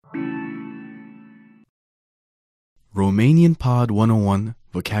Romanian Pod 101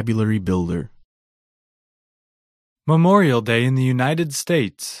 Vocabulary Builder. Memorial Day in the United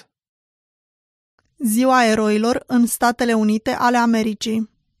States. Ziua eroilor în Statele Unite ale Americii.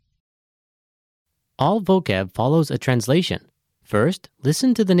 All vocab follows a translation. First,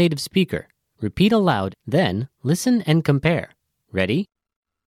 listen to the native speaker. Repeat aloud, then listen and compare. Ready?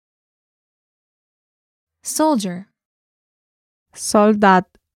 Soldier, Soldat.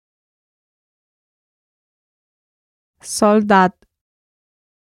 Soldat.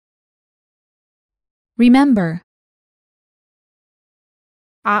 remember,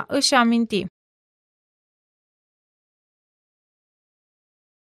 A își aminti.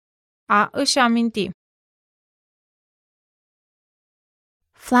 A își aminti.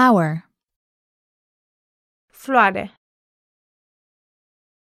 flower, Floare.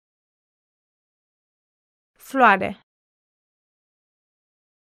 Floare.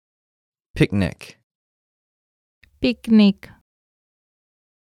 Picnic. Picnic.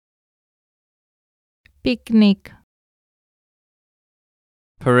 Picnic.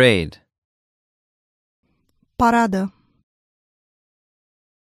 Parade. Paradă.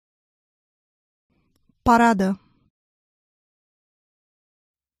 Paradă.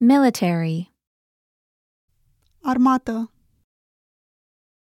 military, Armată.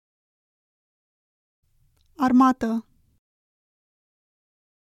 Armată.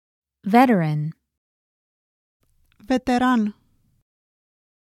 veteran, Veteran.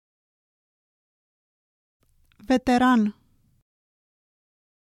 Veteran.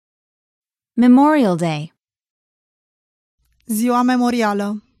 Memorial Day, Ziua memorială.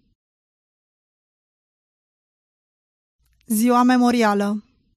 Ziua memorială.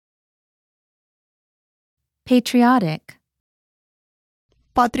 patriotic,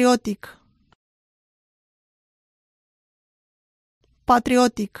 Patriotic.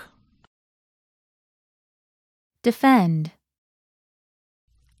 Patriotic. defend,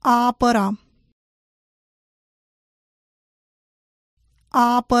 A apăra. A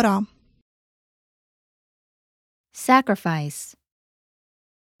apăra. sacrifice,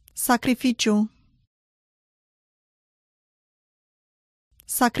 Sacrificiu.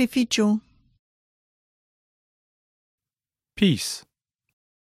 Sacrificiu. Peace.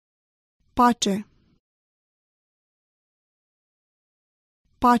 Pace.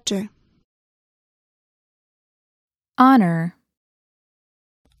 Pace. honor,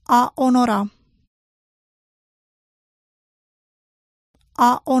 A onora.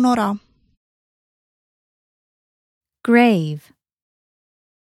 A onora. grave,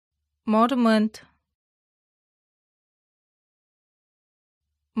 Mormânt.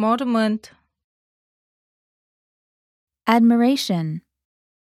 Mormânt. admiration,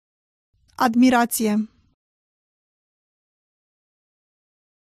 Admirație.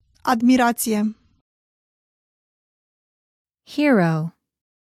 Admirație. hero,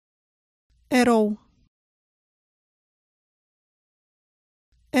 Erou.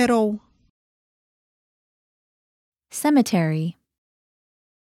 Erou. cemetery,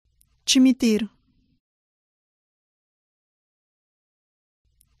 Cimitir.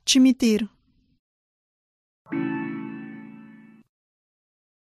 Cimitir.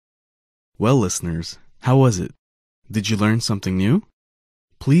 Well, listeners, how was it? Did you learn something new?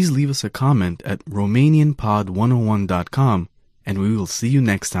 Please leave us a comment at RomanianPod101.com and we will see you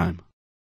next time.